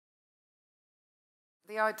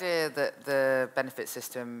The idea that the benefit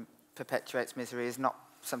system perpetuates misery is not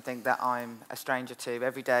something that I'm a stranger to.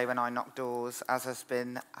 Every day when I knock doors, as has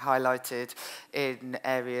been highlighted in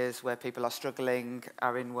areas where people are struggling,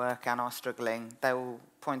 are in work and are struggling, they will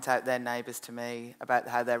point out their neighbours to me about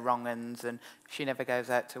how they're wrong uns, and she never goes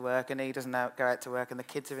out to work and he doesn't go out to work and the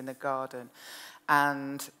kids are in the garden.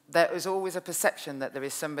 And there is always a perception that there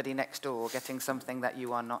is somebody next door getting something that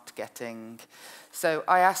you are not getting. So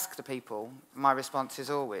I ask the people, my response is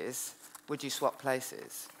always, would you swap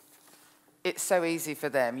places? It's so easy for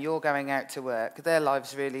them. You're going out to work. Their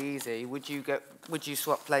life's really easy. Would you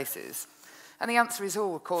swap places? And the answer is,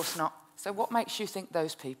 oh, of course not. So what makes you think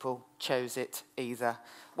those people chose it either?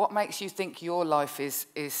 What makes you think your life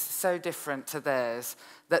is so different to theirs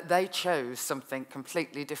that they chose something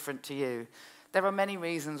completely different to you? There are many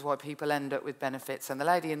reasons why people end up with benefits, and the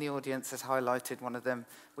lady in the audience has highlighted one of them.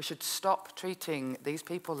 We should stop treating these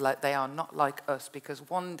people like they are not like us, because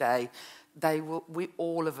one day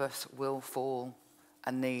all of us will fall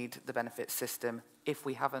and need the benefit system if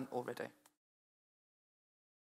we haven't already.